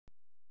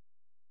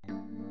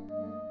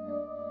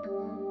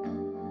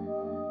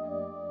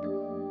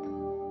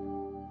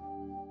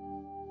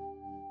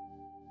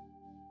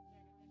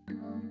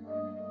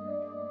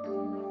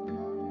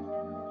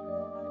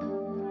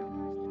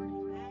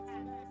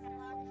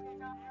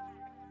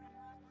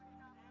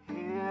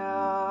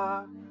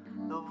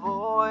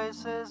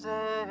voices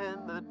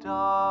in the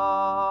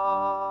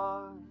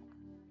dark,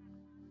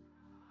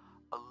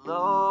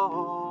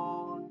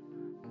 alone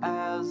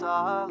as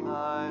I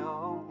lie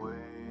awake.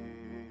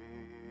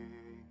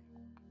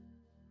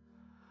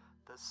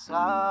 The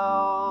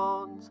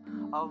sounds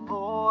of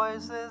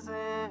voices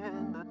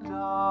in the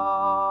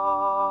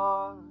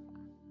dark,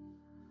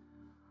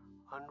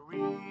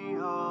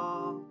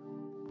 unreal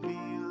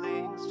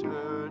feelings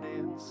turn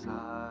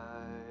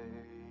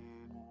inside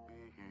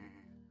me,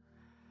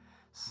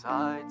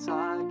 sights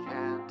I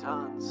can't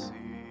unsee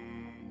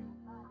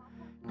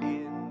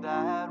in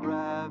that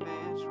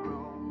ravaged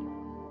room.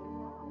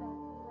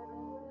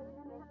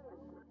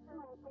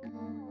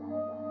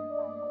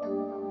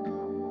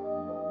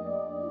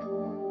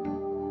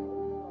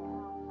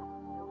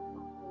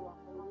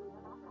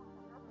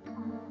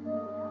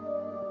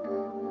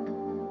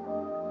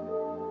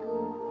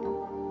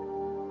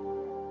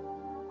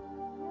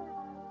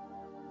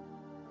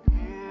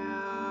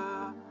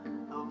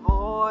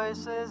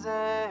 Voices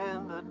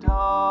in the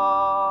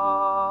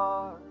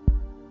dark,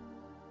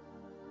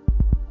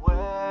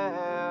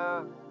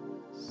 where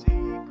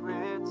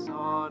secrets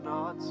are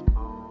not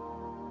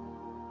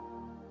spoken.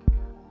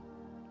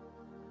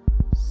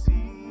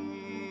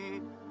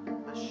 See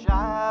the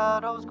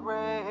shadows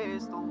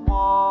grace the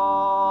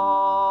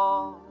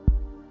wall.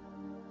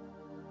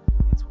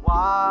 It's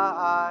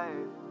why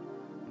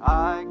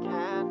I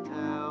can't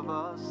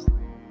ever sleep.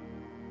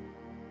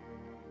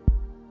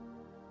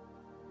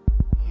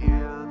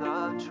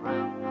 The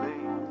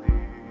trembling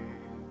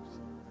leaves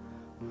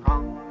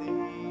from the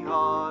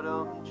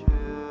autumn chill.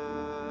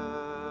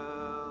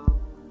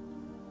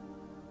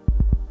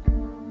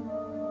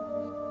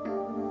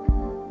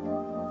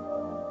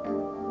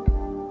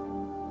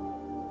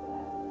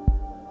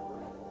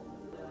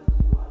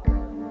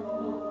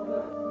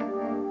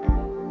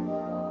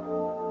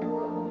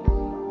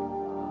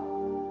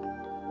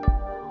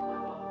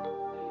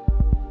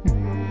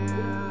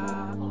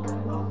 Hear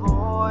the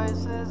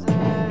voices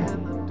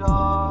in the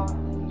dark.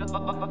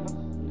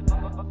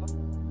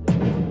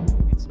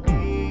 It's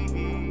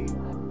me,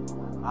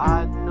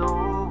 I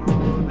know who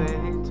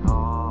they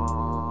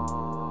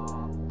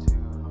talk to,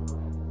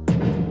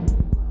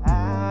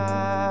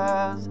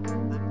 as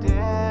the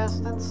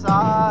distant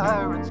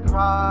sirens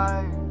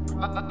cry.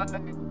 I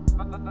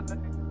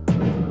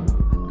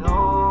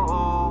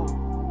know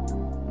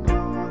who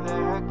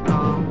they're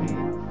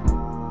coming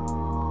for.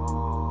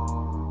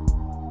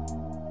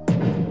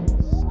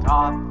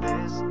 Stop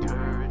this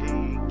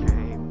dirty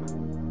game.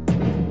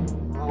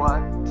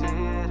 What